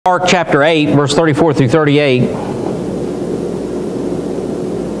Mark chapter 8, verse 34 through 38.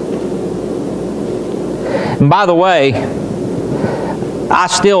 And by the way, I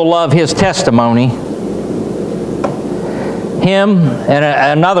still love his testimony. Him and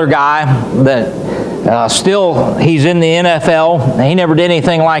another guy that still, he's in the NFL. He never did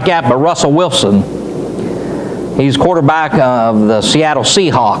anything like that, but Russell Wilson. He's quarterback of the Seattle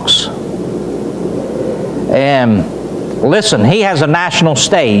Seahawks. And listen, he has a national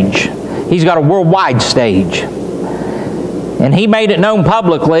stage. He's got a worldwide stage. And he made it known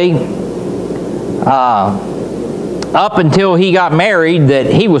publicly up until he got married that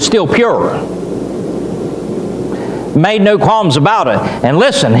he was still pure. Made no qualms about it. And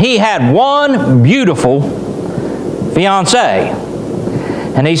listen, he had one beautiful fiancée.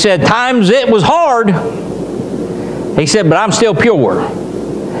 And he said, times it was hard. He said, but I'm still pure.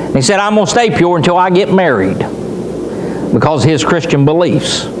 And he said, I'm going to stay pure until I get married, because of his Christian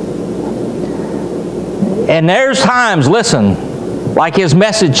beliefs. And there's times, listen, like his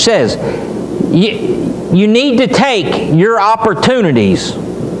message says, you need to take your opportunities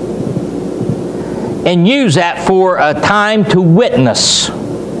and use that for a time to witness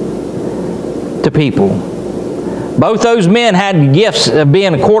to people. Both those men had gifts of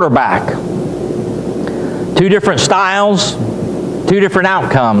being a quarterback. Two different styles, two different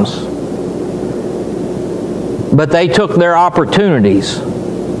outcomes. But they took their opportunities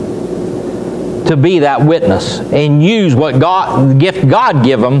to be that witness and use what the gift God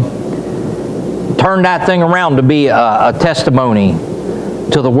gave them, turn that thing around to be a testimony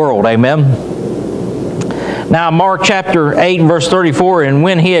to the world. Amen. Now Mark chapter 8 verse 34, and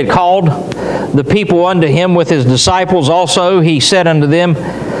when he had called the people unto him with his disciples also, he said unto them,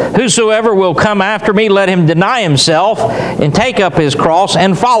 whosoever will come after me, let him deny himself and take up his cross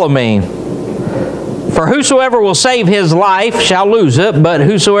and follow me. For whosoever will save his life shall lose it, but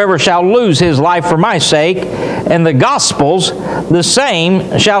whosoever shall lose his life for my sake and the gospel's, the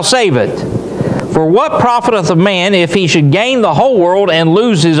same shall save it. For what profiteth a man if he should gain the whole world and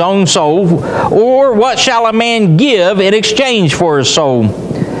lose his own soul? Or what shall a man give in exchange for his soul?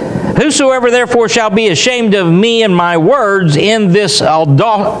 Whosoever therefore shall be ashamed of me and my words in this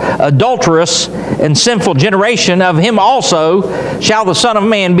adulterous and sinful generation, of him also shall the Son of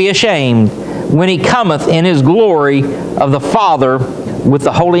Man be ashamed, when he cometh in his glory of the Father with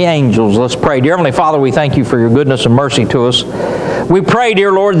the holy angels. Let's pray. Dear Heavenly Father, we thank you for your goodness and mercy to us. We pray,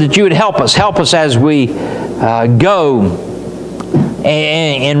 dear Lord, that you would help us. Help us as we go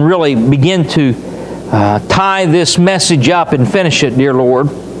and really begin to tie this message up and finish it, dear Lord.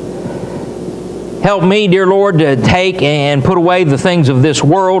 Help me, dear Lord, to take and put away the things of this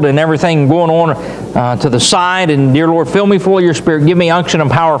world and everything going on to the side. And dear Lord, fill me full of your Spirit. Give me unction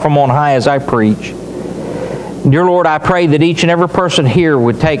and power from on high as I preach. Dear Lord, I pray that each and every person here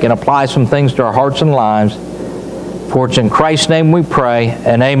would take and apply some things to our hearts and lives. For it's in Christ's name we pray,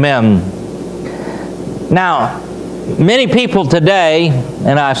 and amen. Now, many people today,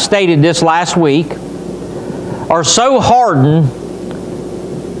 and I've stated this last week, are so hardened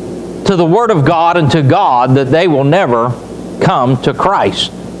to the Word of God and to God that they will never come to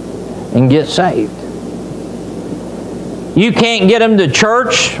Christ and get saved. You can't get them to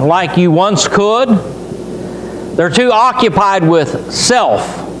church like you once could. They're too occupied with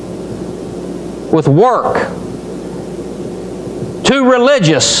self, with work, too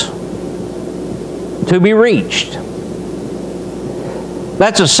religious to be reached.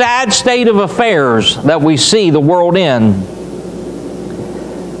 That's a sad state of affairs that we see the world in.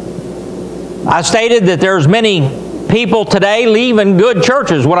 I stated that there's many people today leaving good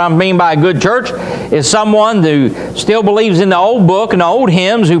churches. What I mean by a good church is someone who still believes in the old book and the old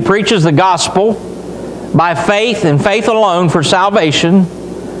hymns, who preaches the gospel by faith and faith alone for salvation,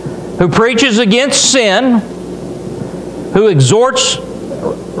 who preaches against sin, who exhorts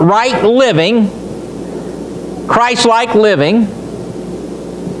right living, Christ-like living.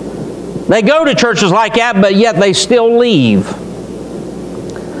 They go to churches like that, but yet they still leave.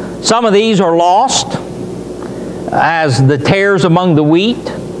 Some of these are lost as the tares among the wheat.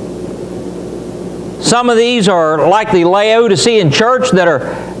 Some of these are like the Laodicean church that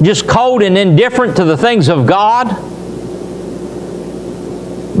are just cold and indifferent to the things of God.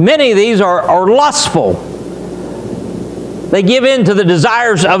 Many of these are lustful. They give in to the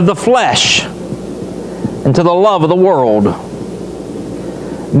desires of the flesh and to the love of the world.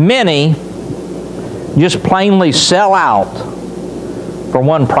 Many just plainly sell out for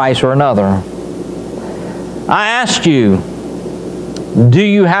one price or another. I asked you, do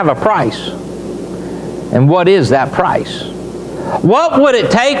you have a price? And what is that price? What would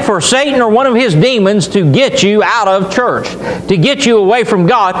it take for Satan or one of his demons to get you out of church, to get you away from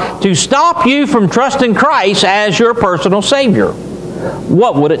God, to stop you from trusting Christ as your personal Savior?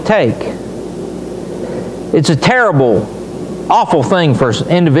 What would it take? It's a terrible, awful thing for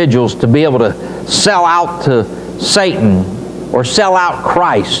individuals to be able to sell out to Satan or sell out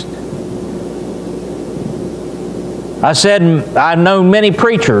Christ. I said, I know many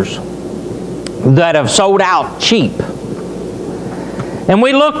preachers that have sold out cheap. And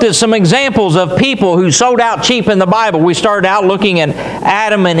we looked at some examples of people who sold out cheap in the Bible. We started out looking at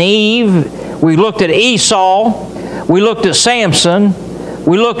Adam and Eve. We looked at Esau. We looked at Samson.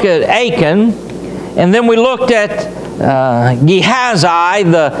 We looked at Achan. And then we looked at Gehazi,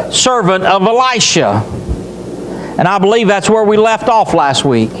 the servant of Elisha. And I believe that's where we left off last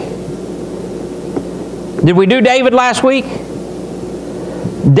week. Did we do David last week?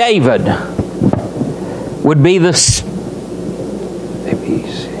 David would be the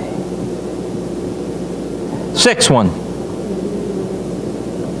sixth one.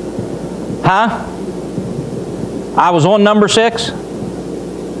 Huh? I was on number 6.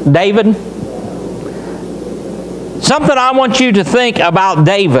 David. Something I want you to think about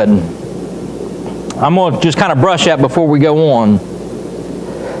David. I'm going to just kind of brush that before we go on.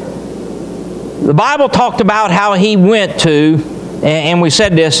 The Bible talked about how he went to, and we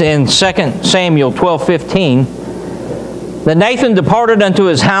said this in 2 Samuel 12:15, that Nathan departed unto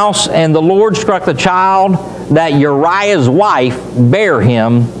his house, and the Lord struck the child that Uriah's wife bare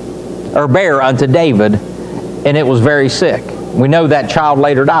unto David, and it was very sick. We know that child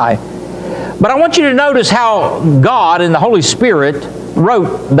later died. But I want you to notice how God and the Holy Spirit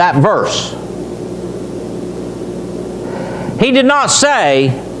wrote that verse. He did not say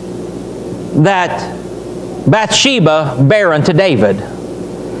that Bathsheba bare unto David.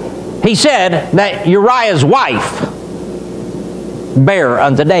 He said that Uriah's wife bare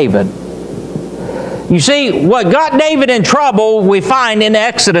unto David. You see, what got David in trouble we find in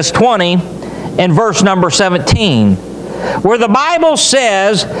Exodus 20 and verse number 17, where the Bible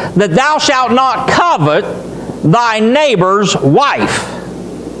says that thou shalt not covet thy neighbor's wife.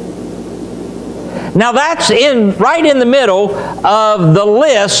 Now that's right in the middle of the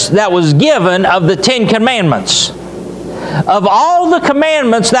list that was given of the 10 commandments. Of all the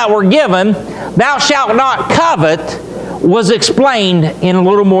commandments that were given, thou shalt not covet was explained in a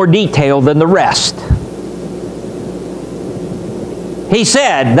little more detail than the rest. He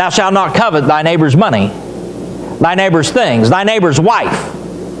said, thou shalt not covet thy neighbor's money, thy neighbor's things, thy neighbor's wife.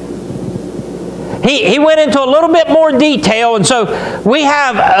 He went into a little bit more detail, and so we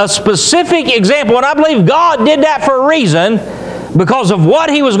have a specific example, and I believe God did that for a reason, because of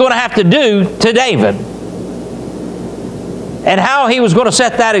what he was going to have to do to David and how he was going to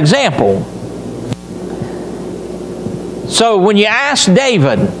set that example. So when you ask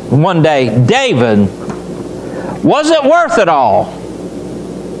David one day, David, was it worth it all?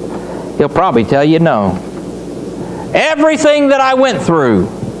 He'll probably tell you no. Everything that I went through,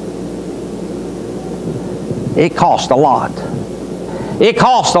 it cost a lot. It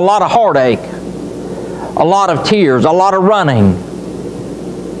cost a lot of heartache, a lot of tears, a lot of running.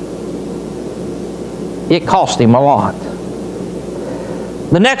 It cost him a lot.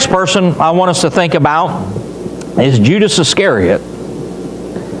 The next person I want us to think about is Judas Iscariot.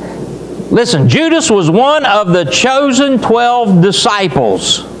 Listen, Judas was one of the chosen 12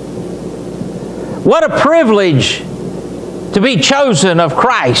 disciples. What a privilege to be chosen of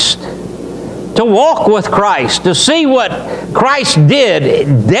Christ, to walk with Christ, to see what Christ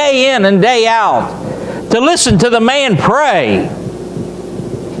did day in and day out, to listen to the man pray,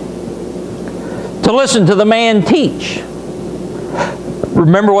 to listen to the man teach.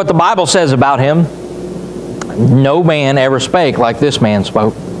 Remember what the Bible says about him. No man ever spake like this man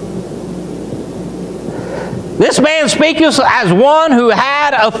spoke. This man speaketh as one who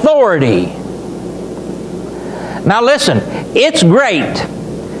had authority. Now listen, it's great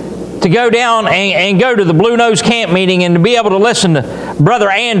to go down and go to the Blue Nose Camp meeting and to be able to listen to Brother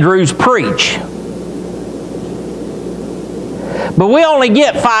Andrews preach. But we only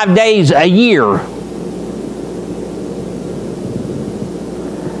get 5 days a year.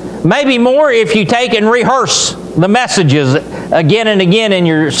 Maybe more if you take and rehearse the messages again and again in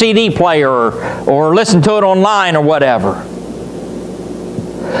your CD player or listen to it online or whatever.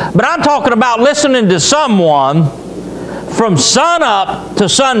 But I'm talking about listening to someone from sun up to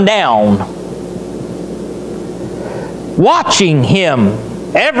sundown, watching him,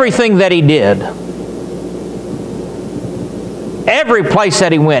 everything that he did, every place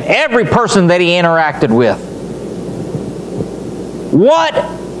that he went, every person that he interacted with. What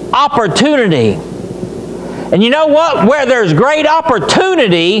opportunity And you know what? Where there's great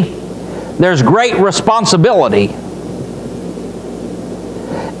opportunity, there's great responsibility.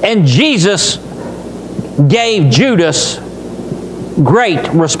 And Jesus gave Judas great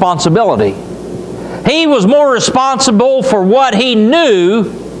responsibility. He was more responsible for what he knew,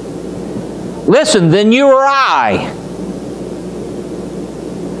 listen, than you or I,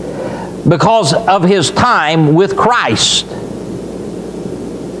 because of his time with Christ.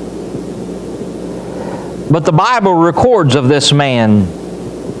 But the Bible records of this man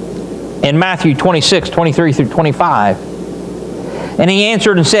in Matthew 26, 23 through 25. And he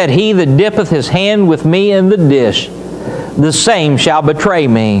answered and said, He that dippeth his hand with me in the dish, the same shall betray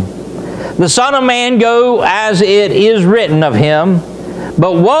me. The Son of Man go as it is written of him,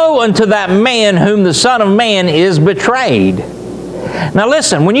 but woe unto that man whom the Son of Man is betrayed. Now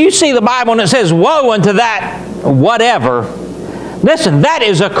listen, when you see the Bible and it says, woe unto that whatever, listen, that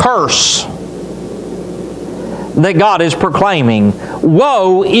is a curse that God is proclaiming.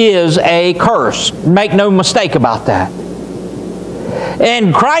 Woe is a curse. Make no mistake about that.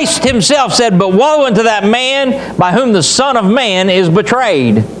 And Christ himself said, but woe unto that man by whom the Son of Man is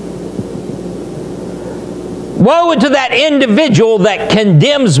betrayed. Woe unto that individual that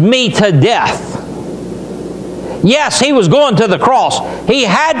condemns me to death. Yes, he was going to the cross. He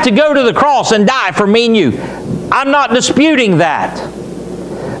had to go to the cross and die for me and you. I'm not disputing that.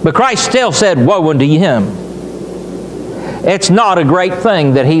 But Christ still said, woe unto him. It's not a great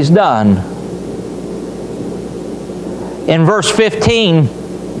thing that he's done. In verse 15,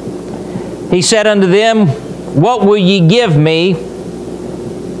 he said unto them, what will ye give me?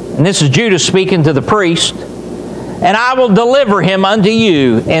 And this is Judas speaking to the priest. And I will deliver him unto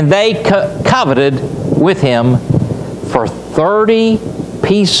you. And they coveted with him for 30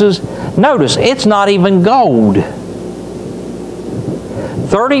 pieces. Notice, it's not even gold.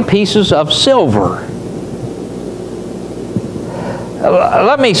 30 pieces of silver.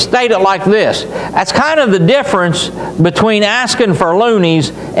 Let me state it like this. That's kind of the difference between asking for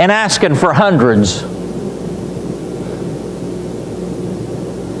loonies and asking for hundreds.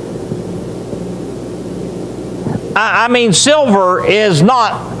 I mean, silver is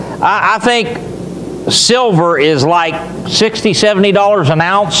not, I think silver is like $60, $70 an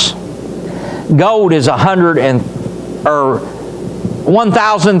ounce. Gold is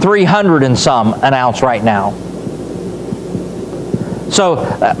 $1,300 and some an ounce right now. So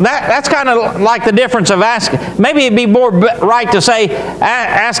that's kind of like the difference of asking. Maybe it'd be more right to say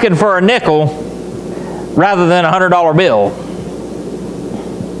asking for a nickel rather than a $100 bill.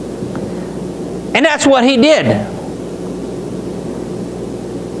 And that's what he did.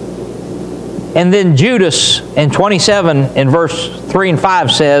 And then Judas in 27 in verse 3 and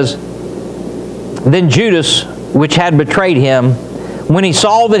 5 says, Then Judas, which had betrayed him, when he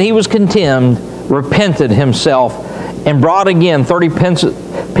saw that he was contemned, repented himself, and brought again 30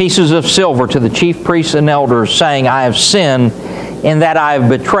 pieces of silver to the chief priests and elders, saying, I have sinned in that I have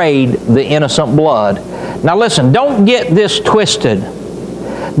betrayed the innocent blood. Now listen, don't get this twisted.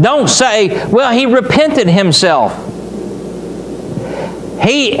 Don't say, well, he repented himself.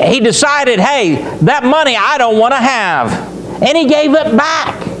 He decided, hey, that money I don't want to have. And he gave it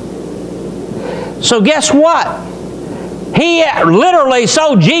back. So guess what? He literally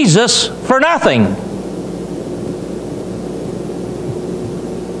sold Jesus for nothing.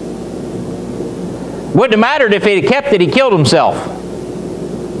 Wouldn't have mattered if he'd kept it, he killed himself.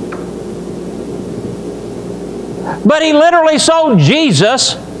 But he literally sold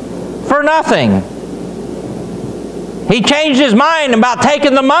Jesus for nothing. He changed his mind about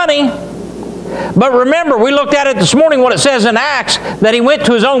taking the money. But remember, we looked at it this morning, what it says in Acts, that he went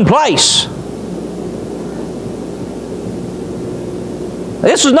to his own place.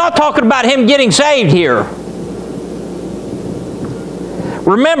 This is not talking about him getting saved here.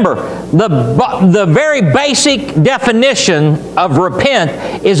 Remember, the very basic definition of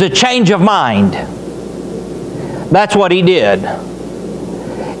repent is a change of mind. That's what he did.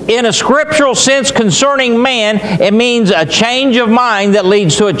 In a scriptural sense concerning man, it means a change of mind that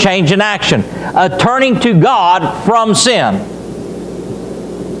leads to a change in action. A turning to God from sin.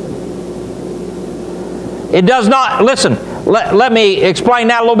 It does not, listen, let me explain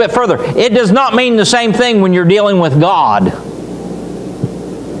that a little bit further. It does not mean the same thing when you're dealing with God.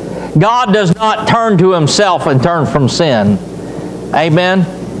 God does not turn to himself and turn from sin. Amen?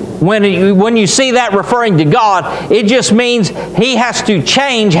 When you see that referring to God, it just means he has to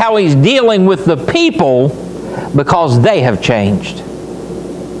change how he's dealing with the people because they have changed.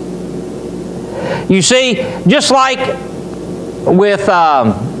 You see, just like with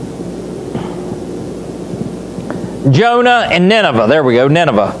Jonah and Nineveh. There we go,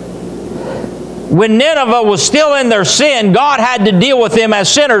 Nineveh. when Nineveh was still in their sin, God had to deal with them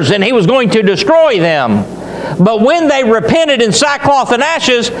as sinners, and He was going to destroy them. But when they repented in sackcloth and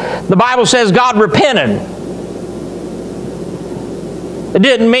ashes, the Bible says God repented. It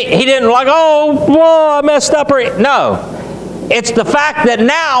didn't mean, He didn't like, oh, boy, I messed up. No. It's the fact that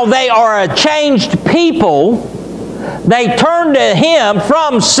now they are a changed people. They turned to Him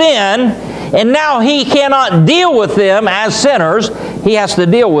from sin, and now He cannot deal with them as sinners. He has to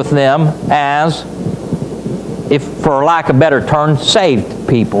deal with them as, if for lack of a better term, saved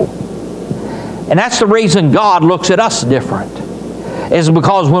people. And that's the reason God looks at us different. Is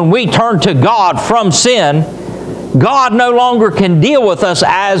because when we turn to God from sin, God no longer can deal with us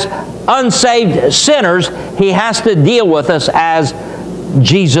as unsaved sinners. He has to deal with us as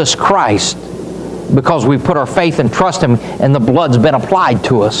Jesus Christ, because we put our faith and trust Him and the blood's been applied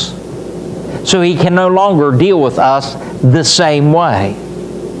to us. So He can no longer deal with us the same way.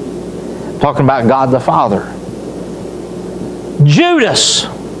 I'm talking about God the Father. Judas,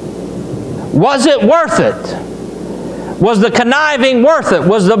 was it worth it? Was the conniving worth it?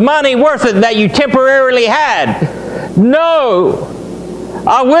 Was the money worth it that you temporarily had? No.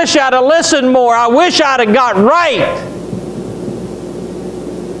 I wish I'd have listened more. I wish I'd have got right.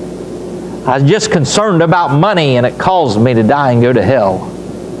 I was just concerned about money, and it caused me to die and go to hell.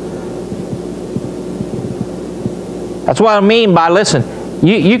 That's what I mean by, listen,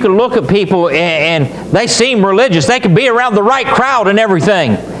 you can look at people and they seem religious. They could be around the right crowd and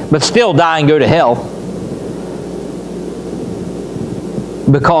everything, but still die and go to hell.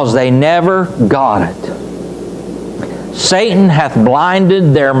 Because they never got it. Satan hath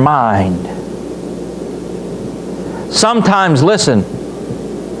blinded their mind. Sometimes, listen,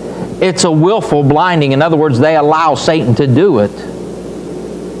 it's a willful blinding. In other words, they allow Satan to do it.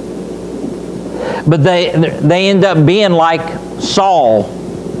 But they end up being like Saul.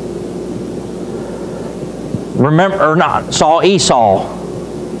 Remember, or not, Esau.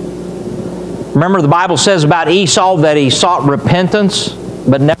 Remember the Bible says about Esau that he sought repentance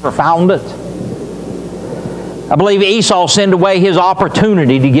but never found it. I believe Esau sent away his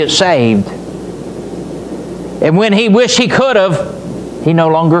opportunity to get saved. And when he wished he could have, he no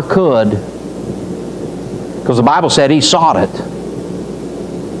longer could. Because the Bible said he sought it,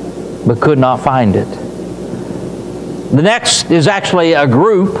 but could not find it. The next is actually a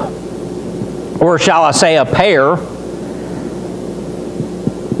group, or shall I say a pair.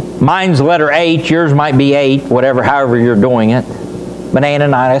 Mine's letter H, yours might be 8, whatever, however you're doing it. But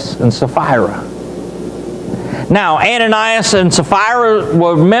Ananias and Sapphira. Now, Ananias and Sapphira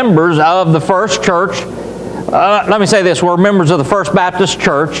were members of the first church. Let me say this, were members of the First Baptist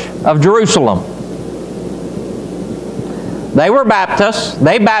Church of Jerusalem. They were Baptists.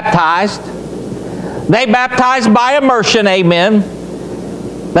 They baptized. They baptized by immersion, amen.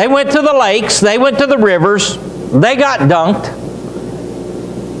 They went to the lakes. They went to the rivers. They got dunked.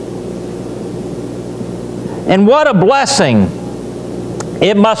 And what a blessing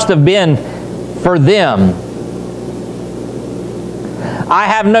it must have been for them. I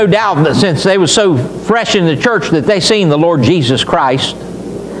have no doubt that since they were so fresh in the church that they seen the Lord Jesus Christ,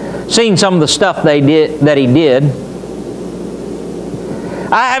 seen some of the stuff that He did.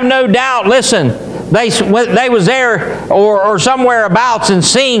 I have no doubt, listen, they was there or somewhere abouts and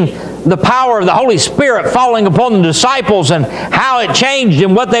seen the power of the Holy Spirit falling upon the disciples and how it changed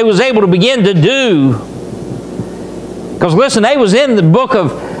and what they was able to begin to do. Because listen, they was in the book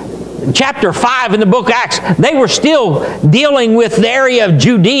of chapter 5 in the book of Acts. They were still dealing with the area of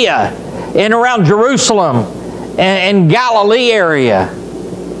Judea and around Jerusalem and Galilee area.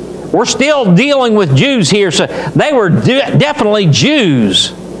 We're still dealing with Jews here, so they were definitely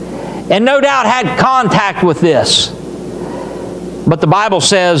Jews and no doubt had contact with this. But the Bible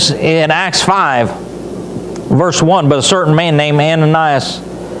says in Acts 5, verse 1, but a certain man named Ananias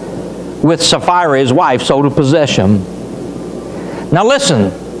with Sapphira his wife sold a possession. Now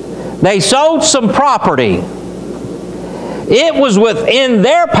listen, they sold some property. It was within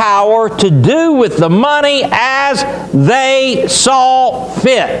their power to do with the money as they saw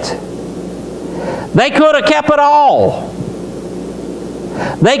fit. They could have kept it all.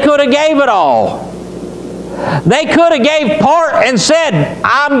 They could have gave it all. They could have gave part and said,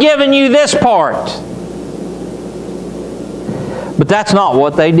 I'm giving you this part. But that's not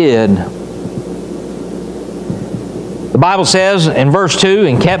what they did. The Bible says in verse 2,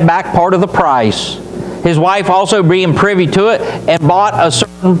 and kept back part of the price. His wife also being privy to it, and brought a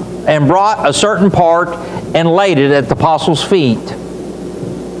certain part and laid it at the apostles' feet.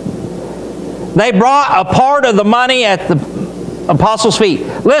 They brought a part of the money at the apostles' feet.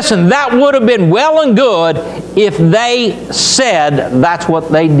 Listen, that would have been well and good if they said that's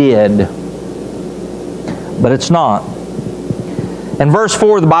what they did. But it's not. In verse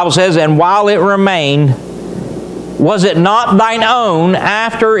 4, the Bible says, "And while it remained, was it not thine own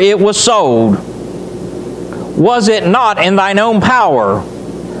after it was sold? Was it not in thine own power?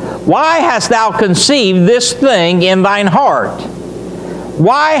 Why hast thou conceived this thing in thine heart?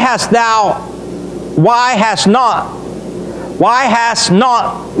 Thou hast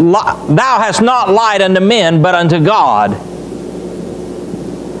not lied unto men, but unto God."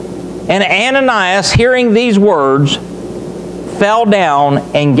 And Ananias, hearing these words, fell down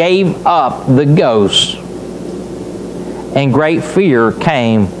and gave up the ghost. And great fear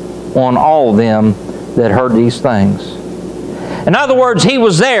came on all them that heard these things. In other words, he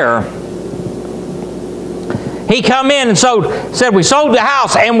was there. He come in and said, "We sold the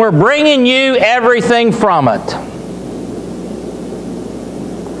house and we're bringing you everything from it."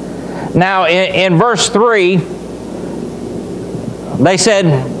 Now, in verse 3, they said,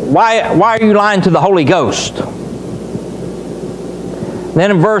 why are you lying to the Holy Ghost?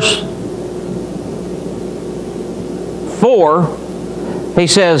 Then in verse 4, he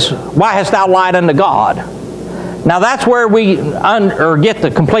says, "Why hast thou lied unto God?" Now that's where we get the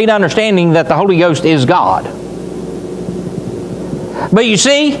complete understanding that the Holy Ghost is God. But you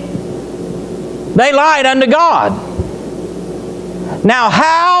see, they lied unto God. Now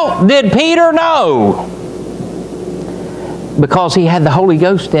how did Peter know? Because he had the Holy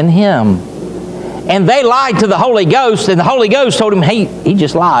Ghost in him. And they lied to the Holy Ghost, and the Holy Ghost told him, hey, he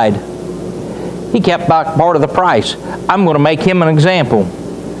just lied. He kept back part of the price. I'm going to make him an example.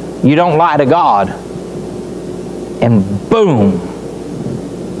 You don't lie to God. And boom,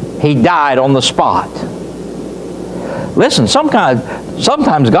 he died on the spot. Listen,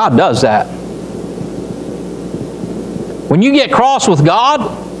 sometimes God does that. When you get cross with God,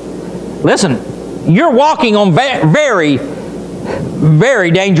 listen, you're walking on very,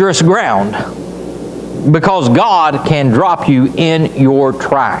 very dangerous ground. Because God can drop you in your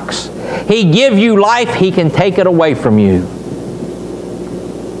tracks. He give you life, He can take it away from you.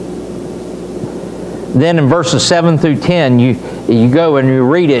 Then in verses 7 through 10, you go and you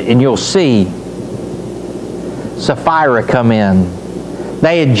read it and you'll see Sapphira come in.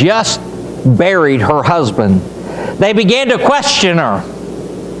 They had just buried her husband. They began to question her.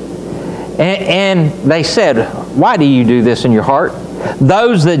 And they said, "Why do you do this in your heart?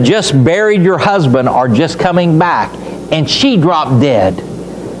 Those that just buried your husband are just coming back." And she dropped dead.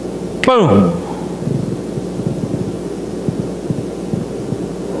 Boom.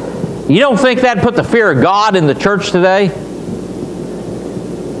 You don't think that'd put the fear of God in the church today?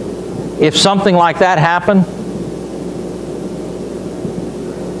 If something like that happened?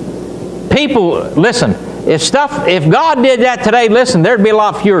 People, listen, if God did that today, listen, there'd be a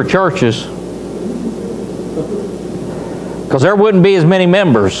lot fewer churches. Because there wouldn't be as many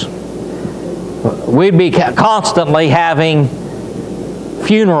members. We'd be constantly having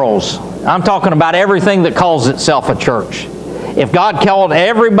funerals. I'm talking about everything that calls itself a church. If God called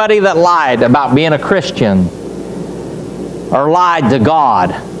everybody that lied about being a Christian or lied to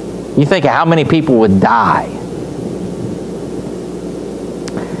God, you think of how many people would die.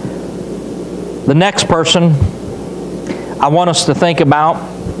 The next person I want us to think about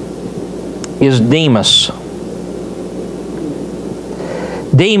is Demas.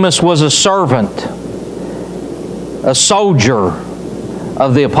 Demas was a servant, a soldier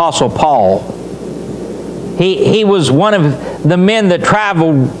of the Apostle Paul. He was one of the men that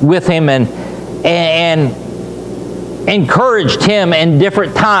traveled with him and encouraged him in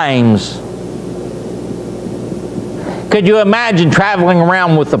different times. Could you imagine traveling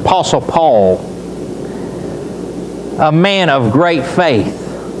around with the Apostle Paul, a man of great faith?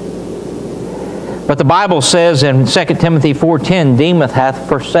 But the Bible says in 2 Timothy 4:10, "Demas hath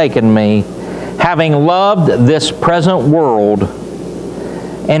forsaken me, having loved this present world,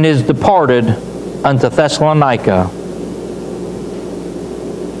 and is departed unto Thessalonica."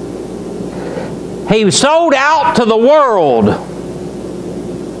 He was sold out to the world.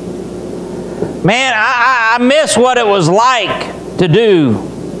 Man, I miss what it was like to do.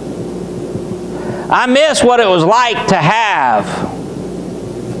 I miss what it was like to have.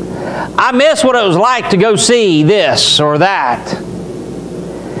 I miss what it was like to go see this or that.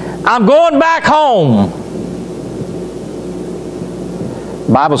 I'm going back home.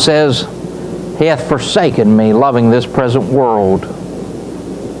 The Bible says, "He hath forsaken me, loving this present world."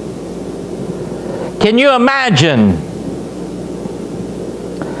 Can you imagine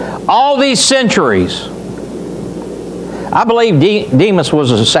all these centuries? I believe Demas was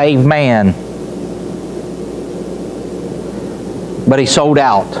a saved man, but he sold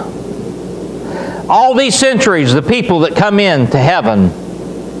out. All these centuries, the people that come in to heaven,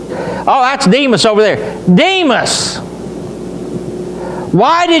 Oh, that's Demas over there. Demas!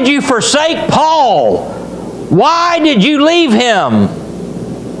 Why did you forsake Paul? Why did you leave him?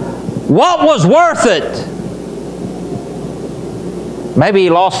 What was worth it? Maybe he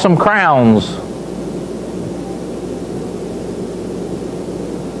lost some crowns.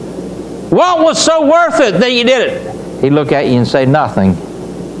 What was so worth it that you did it? He'd look at you and say, nothing.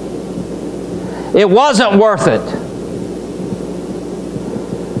 It wasn't worth it.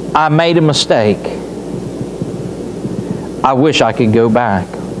 I made a mistake. I wish I could go back.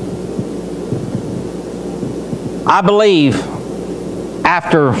 I believe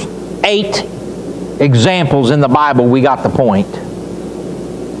after 8 examples in the Bible, we got the point.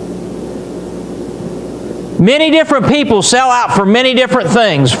 Many different people sell out for many different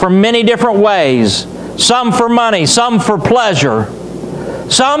things, for many different ways. Some for money, some for pleasure,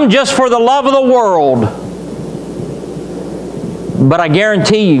 some just for the love of the world. But I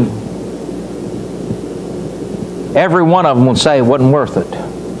guarantee you, every one of them would say it wasn't worth it.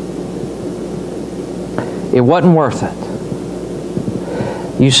 It wasn't worth it.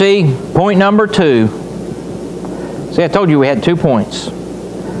 You see, point number 2. See, I told you we had 2 points.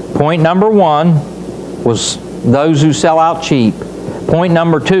 Point number 1 was those who sell out cheap. Point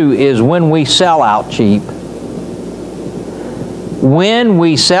number 2 is when we sell out cheap. When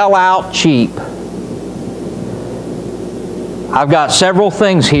we sell out cheap. I've got several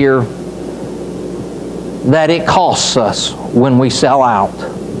things here that it costs us when we sell out.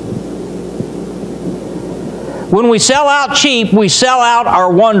 When we sell out cheap, we sell out our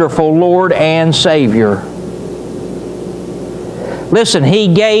wonderful Lord and Savior. Listen,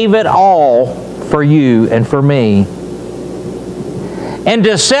 He gave it all for you and for me. And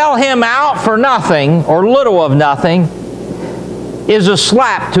to sell Him out for nothing, or little of nothing, is a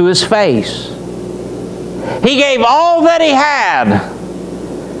slap to His face. He gave all that He had,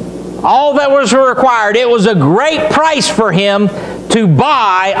 all that was required. It was a great price for Him to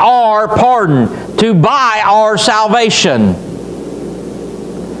buy our pardon, to buy our salvation.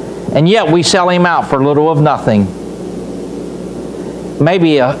 And yet we sell Him out for little of nothing.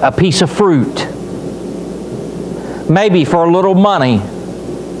 Maybe a piece of fruit. Maybe for a little money.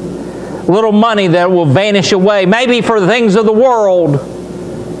 Little money that will vanish away. Maybe for the things of the world.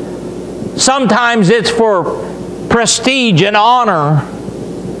 Sometimes it's for prestige and honor.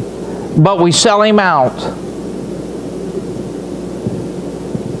 But we sell Him out.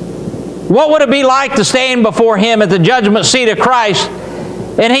 What would it be like to stand before Him at the judgment seat of Christ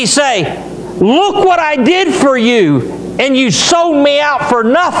and He say, look what I did for you, and you sold me out for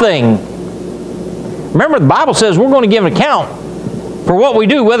nothing. Remember, the Bible says we're going to give an account for what we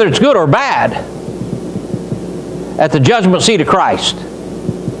do, whether it's good or bad, at the judgment seat of Christ.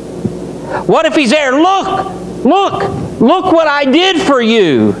 What if He's there? Look what I did for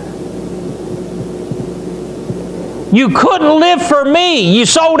you. You couldn't live for me. You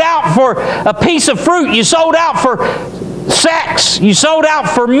sold out for a piece of fruit. You sold out for sex. You sold out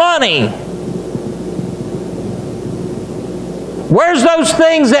for money. Where's those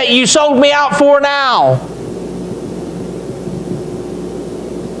things that you sold me out for now?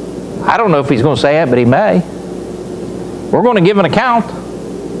 I don't know if He's going to say that, but He may. We're going to give an account.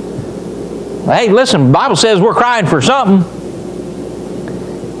 Hey, listen, the Bible says we're crying for something.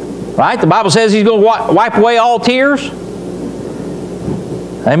 Right? The Bible says He's going to wipe away all tears.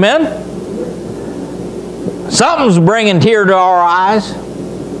 Amen? Something's bringing tear to our eyes.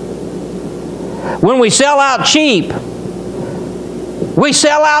 When we sell out cheap, we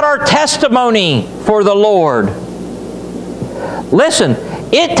sell out our testimony for the Lord. Listen,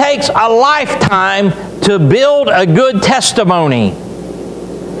 it takes a lifetime to build a good testimony.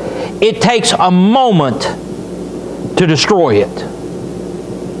 It takes a moment to destroy it.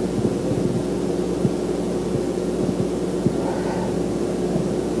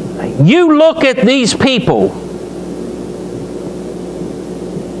 You look at these people.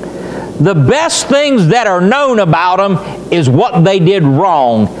 The best things that are known about them is what they did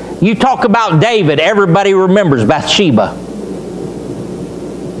wrong. You talk about David, everybody remembers Bathsheba.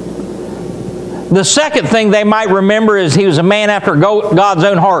 The second thing they might remember is he was a man after God's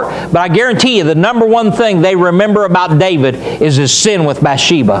own heart. But I guarantee you, the number one thing they remember about David is his sin with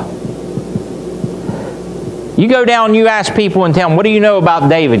Bathsheba. You go down and you ask people and tell them, what do you know about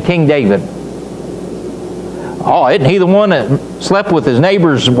David, King David? Oh, isn't he the one that slept with his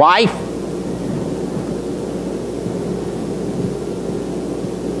neighbor's wife?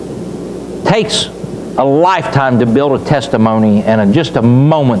 Takes a lifetime to build a testimony and just a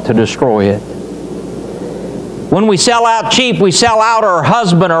moment to destroy it. When we sell out cheap, we sell out our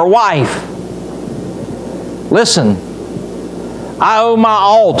husband or wife. Listen, I owe my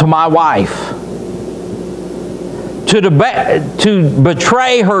all to my wife. To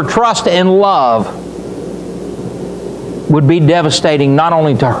betray her trust and love would be devastating not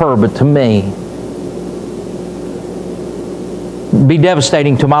only to her but to me. Be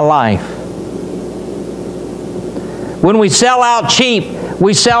devastating to my life. When we sell out cheap,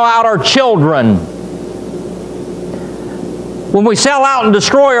 we sell out our children. When we sell out and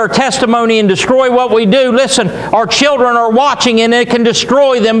destroy our testimony and destroy what we do, listen, our children are watching and it can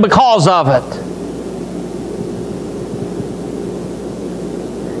destroy them because of it.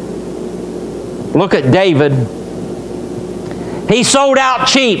 Look at David. He sold out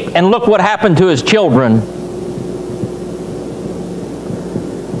cheap, and look what happened to his children.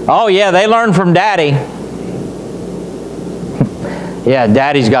 Oh yeah, they learned from Daddy. Yeah,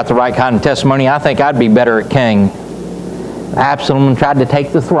 Daddy's got the right kind of testimony. I think I'd be better at king. Absalom tried to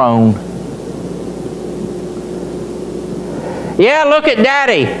take the throne. Yeah, look at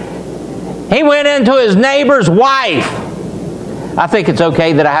Daddy. He went into his neighbor's wife. I think it's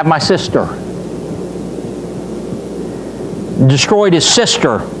okay that I have my sister. Destroyed his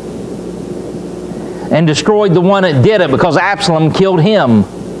sister. And destroyed the one that did it because Absalom killed him.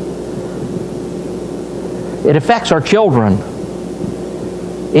 It affects our children.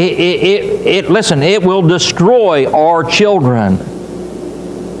 Listen, it will destroy our children.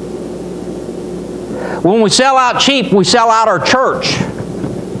 When we sell out cheap, we sell out our church.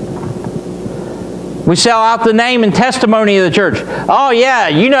 We sell out the name and testimony of the church. Oh yeah,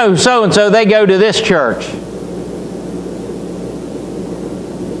 you know so-and-so, they go to this church.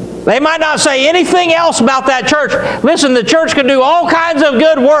 They might not say anything else about that church. Listen, the church can do all kinds of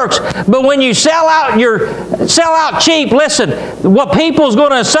good works, but when you sell out cheap, listen, what people's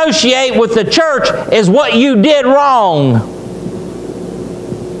going to associate with the church is what you did wrong.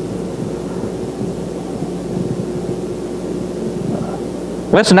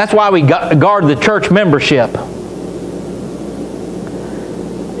 Listen, that's why we guard the church membership.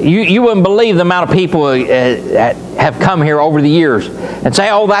 You wouldn't believe the amount of people that have come here over the years and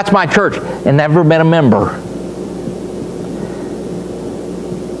say, oh, that's my church, and never been a member.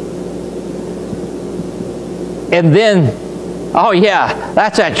 And then, oh yeah,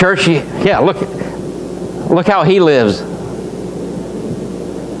 that's that church. Yeah, look how he lives.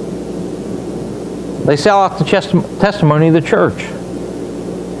 They sell out the testimony of the church.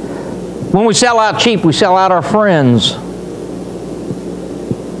 When we sell out cheap, we sell out our friends.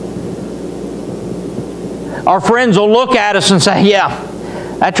 Our friends will look at us and say, yeah,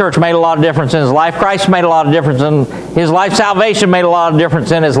 that church made a lot of difference in his life. Christ made a lot of difference in his life. Salvation made a lot of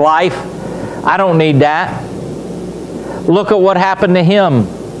difference in his life. I don't need that. Look at what happened to him.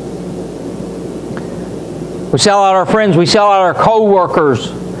 We sell out our friends. We sell out our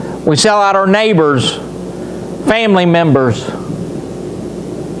co-workers. We sell out our neighbors, family members.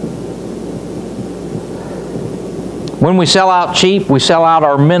 When we sell out cheap, we sell out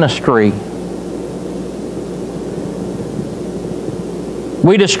our ministry.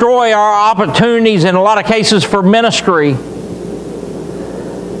 We destroy our opportunities in a lot of cases for ministry.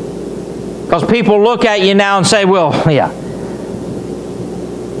 Because people look at you now and say, well, yeah,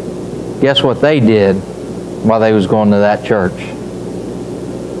 guess what they did while they was going to that church?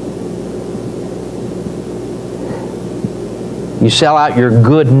 You sell out your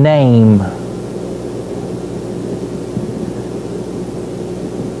good name.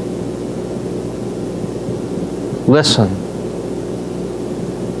 Listen.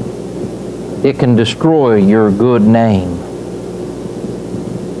 It can destroy your good name.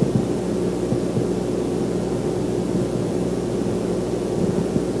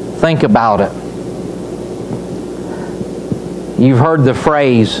 Think about it. You've heard the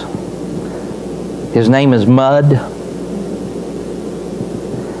phrase, his name is Mud.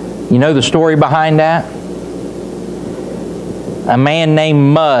 You know the story behind that? A man named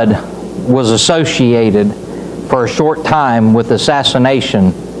Mud was associated for a short time with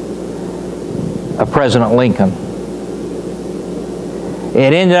assassination of President Lincoln.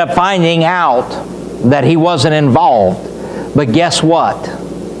 It ended up finding out that he wasn't involved. But guess what?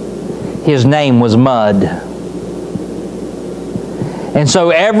 His name was Mud. And so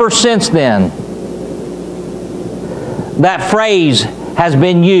ever since then, that phrase has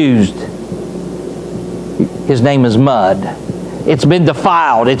been used. His name is Mud. It's been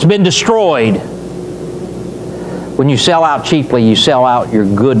defiled. It's been destroyed. When you sell out cheaply, you sell out your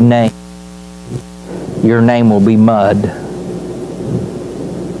good name. Your name will be mud.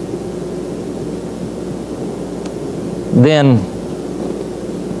 Then,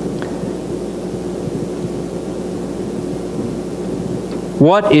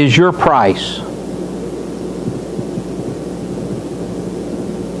 what is your price?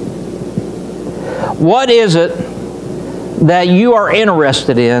 What is it that you are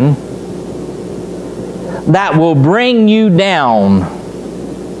interested in that will bring you down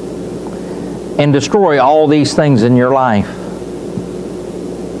and destroy all these things in your life?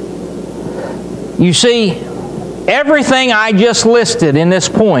 You see, everything I just listed in this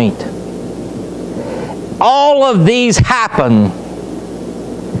point, all of these happen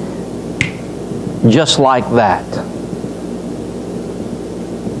just like that.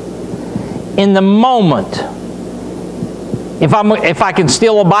 In the moment, if I can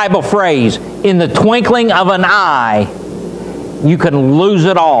steal a Bible phrase, in the twinkling of an eye, you can lose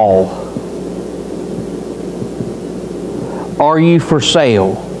it all. Are you for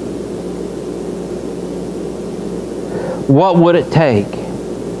sale? What would it take?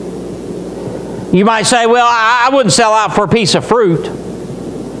 You might say, well, I wouldn't sell out for a piece of fruit.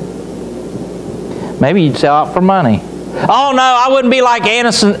 Maybe you'd sell out for money. Oh no, I wouldn't be like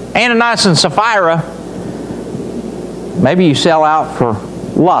Ananias and Sapphira. Maybe you sell out for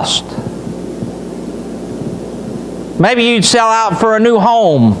lust. Maybe you'd sell out for a new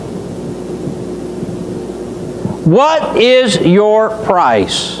home. What is your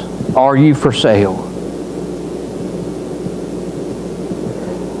price? Are you for sale?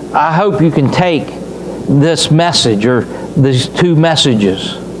 I hope you can take this message or these two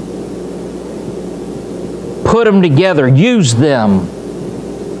messages, put them together, use them.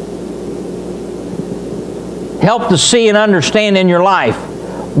 Help to see and understand in your life,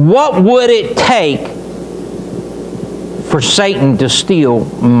 what would it take for Satan to steal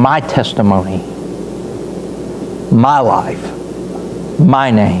my testimony, my life,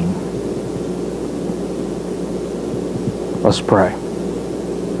 my name? Let's pray.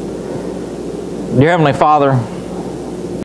 Dear Heavenly Father,